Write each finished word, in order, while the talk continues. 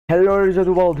Hello ladies of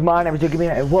the world, my name is Jimmy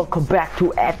and welcome back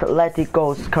to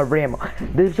Atletico's career.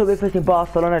 This will be facing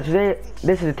Barcelona today.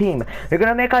 This is the team. We're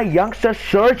gonna make our youngster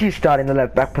Sergi start in the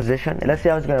left back position. Let's see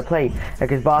how he's gonna play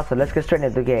against Barcelona. Let's get straight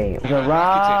into the game.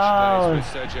 Around.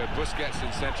 Sergio Busquets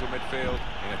in central midfield.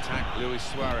 In attack, Luis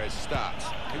Suarez starts.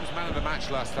 He was man of the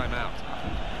match last time out.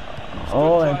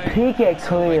 Oh, and PK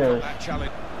clear. That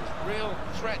challenge. Real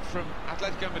threat from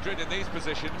Atletico Madrid in these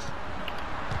positions.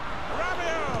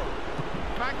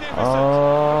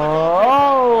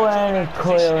 Oh, and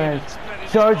clearance.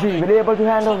 Sergi, be able to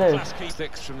handle this.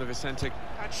 Six from the Vicente.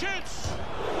 And shoots.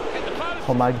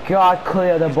 Oh my God,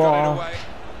 clear the ball.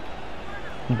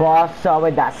 Barca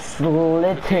with that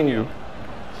slitty.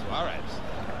 Suarez.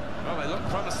 Well, they look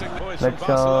promising, boys from Let's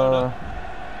Barcelona.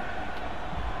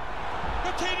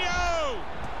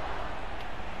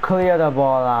 Clear the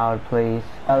ball out, please.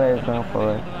 Elliot's going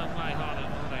for it.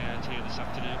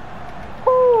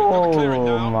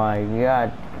 Oh my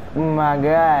God, my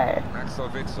guy,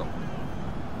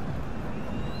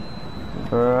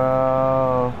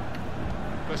 bro.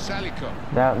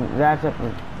 That's a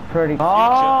pretty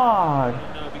hard.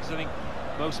 No, because I think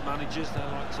most managers, they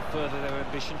like to further their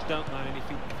ambitions, don't they? And if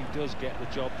he does get the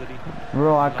job that he,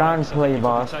 bro, I can't play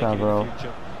Barca, bro.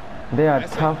 They are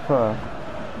tougher.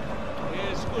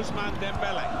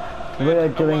 We are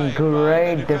doing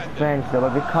great defense, though,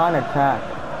 but we can't attack.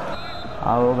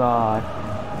 Oh God.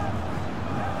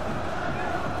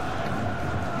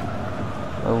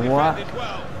 What?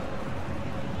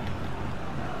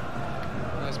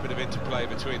 Nice bit of interplay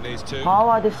between these two. How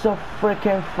are they so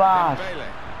freaking fast?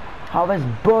 How is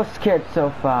Busquets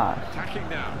so fast? Attacking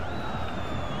now.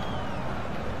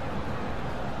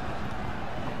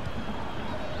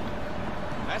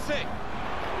 Messi.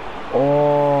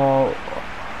 Oh.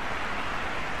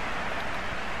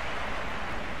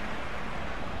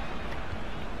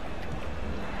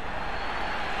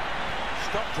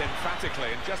 Stopped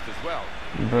emphatically and just as well.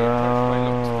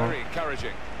 Bro. Looks very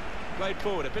encouraging. Played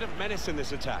forward, a bit of menace in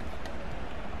this attack.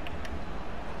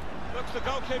 Looks the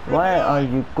goalkeeper. Why are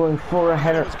you going for a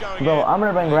header? Bro, I'm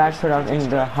gonna bring Rashford out in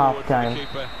the halftime.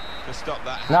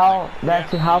 Now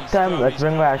that's the halftime. Let's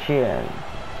bring Rash in.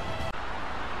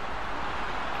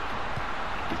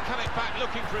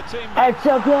 It's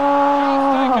a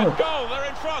goal! They're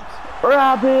in front.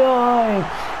 Rabiot!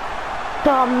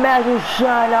 The magic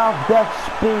shine of that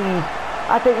speed.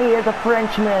 I think he is a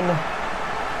Frenchman.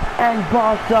 And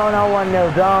Barcelona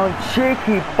 1-0 down.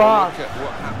 Cheeky pass. Look at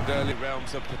what happened early.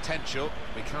 Realms of potential.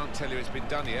 We can't tell you it's been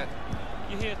done yet.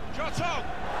 You hear Jotto.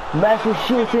 Messi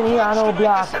shoots in Yano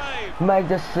Black. Make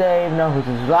the save. No, he's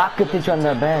Rakitic on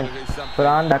the bench.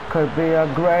 But that could be a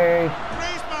great.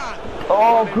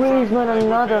 Oh, Griezmann,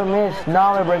 another miss.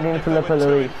 Now we're bringing Philippe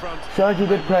Louis. Sergi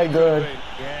did play good.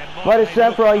 But it's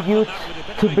time for our youth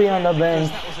to be on the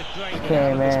bench.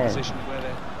 Okay, man.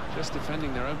 Just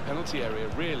defending their own penalty area,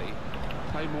 really.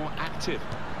 Play more active.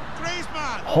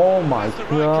 Oh my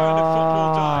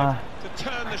God. To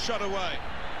turn the shot away.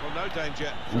 Well, no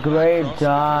danger. Great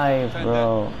dive,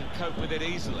 bro. Cope with it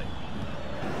easily.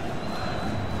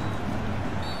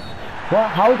 What?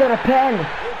 How is that a pen?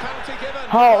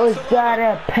 How is that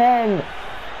a pen?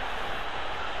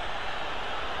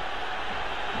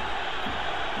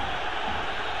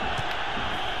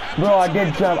 Bro, I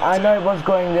did jump. I know it was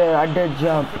going there. I did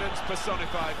jump.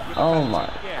 Oh my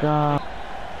God.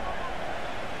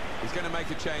 He's going to make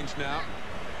a change now.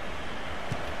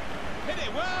 Hit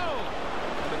it well.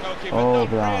 And the goalkeeper not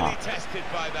really tested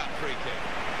by that free kick.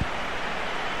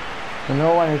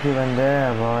 No one is even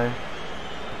there, boy.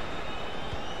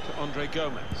 To Andre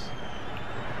Gomez.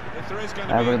 If there is going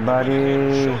to everybody. Be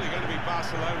it's surely going to be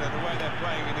Barcelona the way they're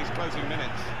playing in these closing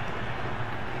minutes.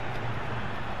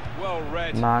 Well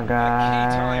read. My guy.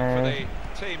 Key time for the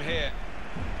team here.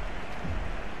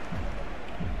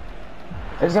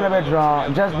 It's gonna be a draw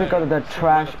just because of the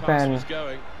trash pen.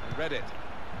 Read it.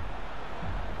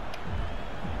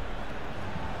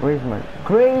 Griezmann.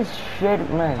 Great shit,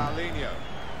 man.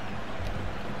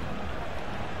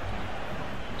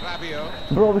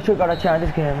 Bro, we should got a chance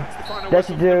this game. Let's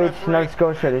do it. Let's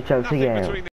go straight to Chelsea game.